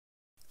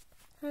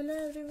Hello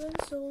everyone,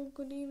 so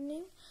good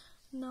evening.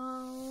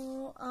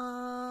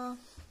 Now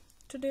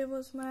today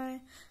was my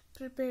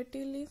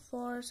preparative leave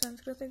for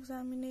Sanskrit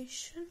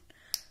examination,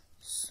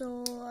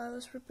 so I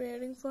was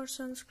preparing for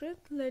Sanskrit.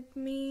 Let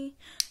me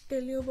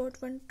tell you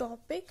about one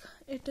topic.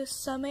 It is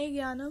Samay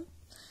Jnanam,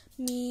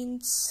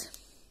 means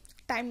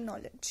time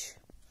knowledge.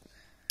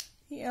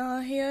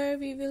 Here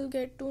we will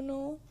get to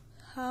know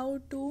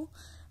how to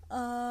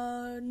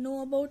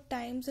know about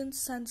times in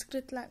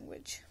Sanskrit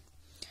language.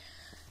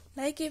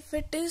 Like if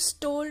it is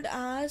told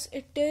as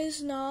it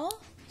is now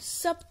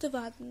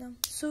Saptavadanam,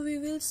 so we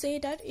will say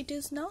that it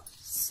is now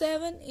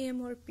 7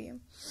 am or pm.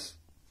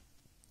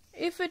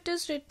 If it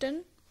is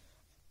written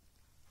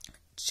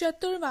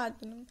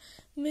Chaturvadanam,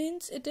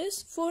 means it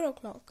is 4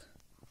 o'clock.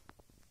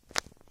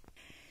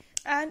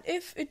 And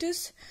if it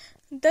is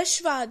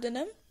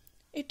Dashvadanam,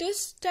 it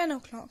is 10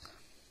 o'clock.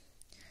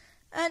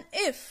 And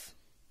if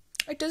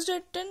it is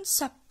written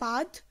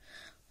Sapad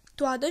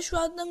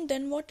Dwadashvadanam,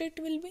 then what it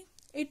will be?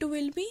 It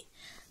will be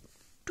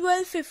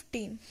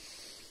 12:15.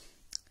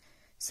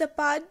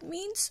 Sapad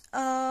means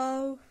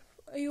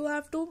you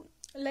have to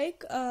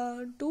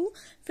do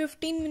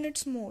 15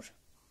 minutes more.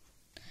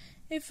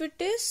 If it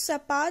is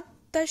Sapad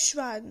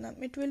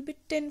Dashvadanam, it will be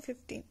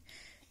 10:15.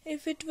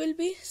 If it will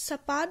be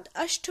Sapad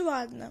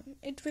Ashtavadanam,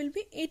 it will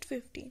be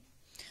 8:15.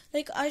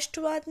 Like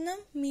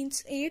Ashtavadanam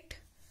means 8,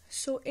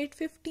 so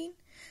 8:15.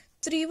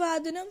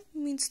 Trivadanam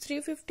means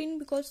 3:15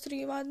 because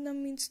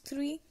Trivadanam means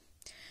 3.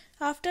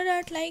 After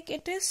that, like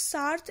it is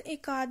Sarth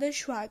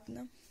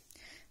Ekadashvadanam,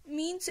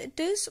 means it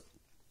is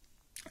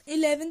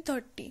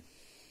 11:30.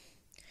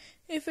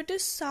 If it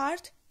is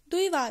Sarth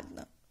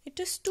Dvivadanam, it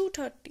is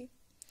 2:30.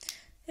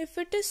 If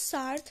it is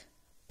Sarth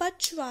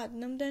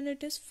Pachvadanam, then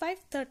it is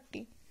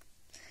 5:30.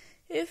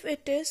 If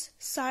it is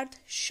Sarth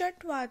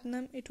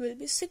Shatvadanam, it will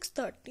be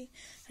 6:30.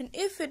 And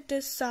if it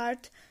is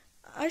Sarth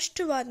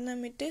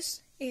Ashtavadanam, it is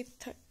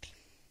 8:30.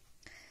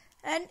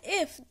 And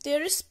if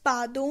there is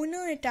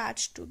Padona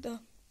attached to the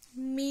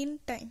mean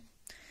time,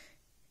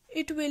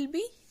 it will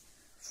be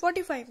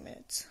 45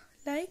 minutes,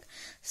 like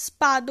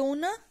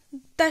Spadona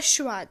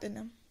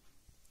Dashvadanam,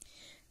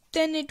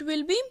 then it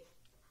will be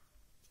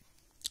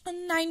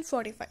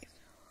 9:45.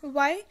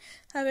 Why?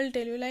 I will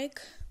tell you. Like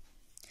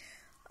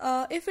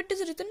if it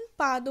is written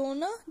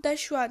Padona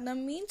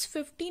Dashvadanam, means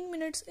 15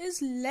 minutes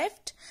is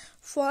left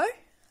for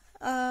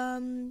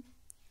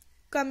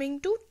coming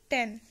to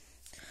 10,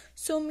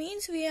 so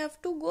means we have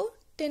to go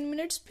 10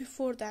 minutes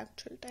before the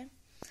actual time,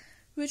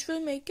 which will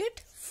make it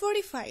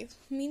 45,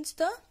 means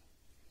the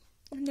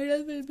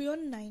needle will be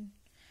on 9.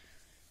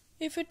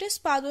 If it is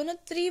Padona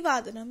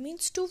Trivadanam,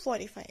 means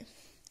 2:45.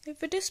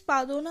 If it is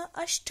Padona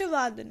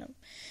Ashtavadanam,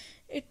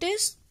 it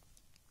is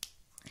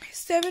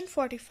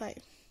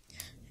 7:45.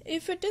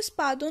 If it is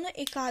Padona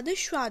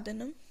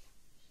Ekadashvadanam,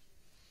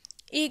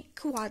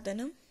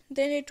 Ekvadanam,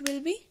 then it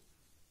will be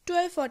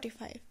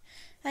 12:45.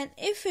 And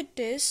if it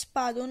is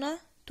Padona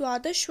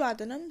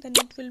Dwadashvadanam, then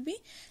it will be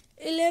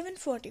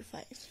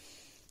 11:45.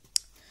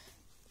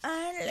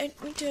 And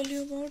let me tell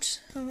you about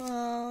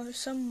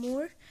some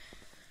more.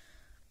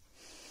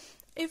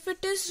 If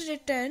it is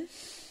written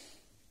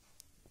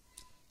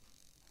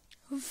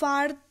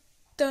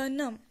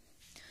Vardhanam,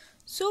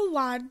 so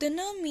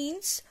Vardhana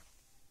means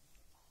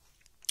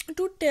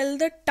to tell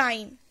the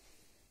time.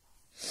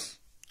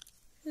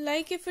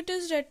 Like if it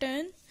is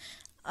written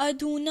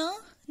Adhuna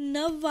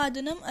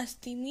Navvadanam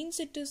Asti, means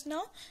it is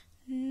now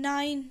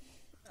 9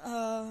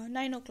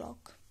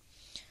 o'clock.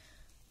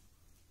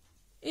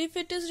 If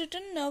it is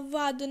written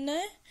Navvadane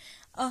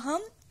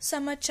Aham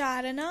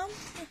Samacharanam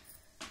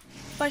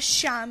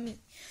Pashyami,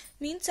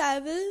 means I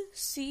will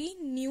see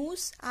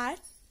news at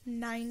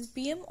 9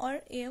 p.m.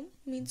 or am,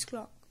 means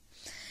clock.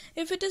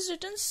 If it is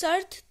written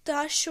Sarth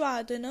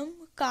Dashvadanam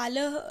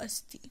Kalah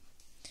Asti,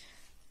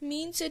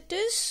 means it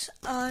is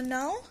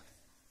now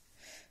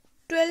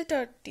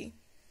 12:30.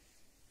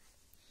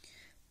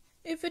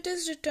 If it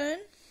is written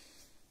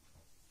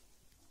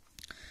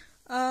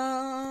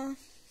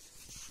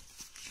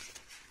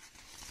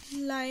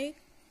like,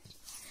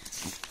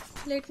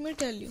 let me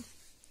tell you.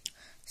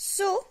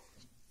 So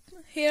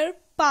here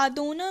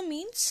Padona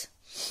means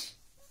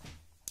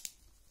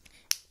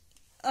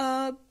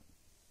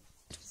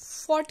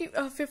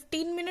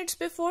 15 minutes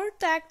before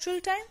the actual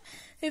time.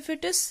 If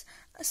it is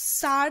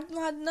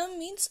Sardvadanam,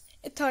 means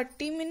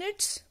 30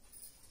 minutes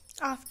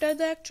after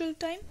the actual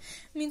time.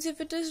 Means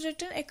if it is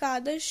written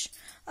Ekadash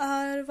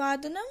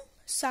Vadanam,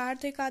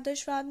 Sarth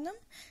Ekadash Vadanam,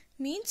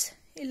 means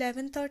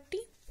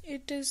 11:30.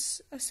 It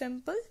is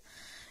simple.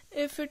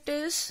 If it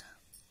is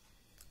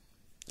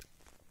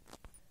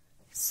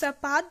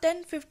Sapad,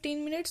 then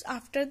 15 minutes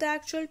after the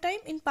actual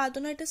time. In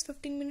Padona, it is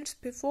 15 minutes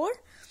before.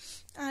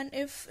 And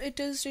if it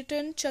is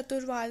written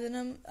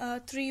Chaturvadanam,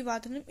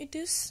 Trivadanam, it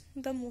is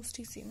the most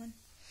easy one.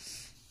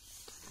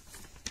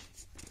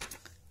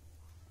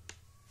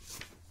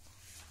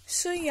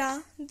 So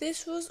yeah,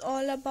 this was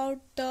all about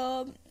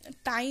the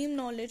time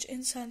knowledge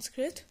in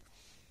Sanskrit.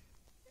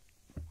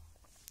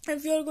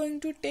 If you are going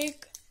to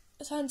take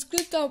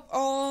Sanskrit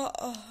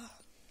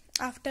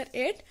after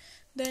it,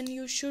 then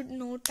you should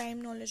know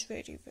time knowledge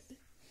very well.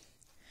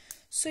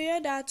 So yeah,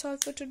 that's all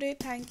for today.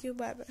 Thank you.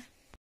 Bye bye.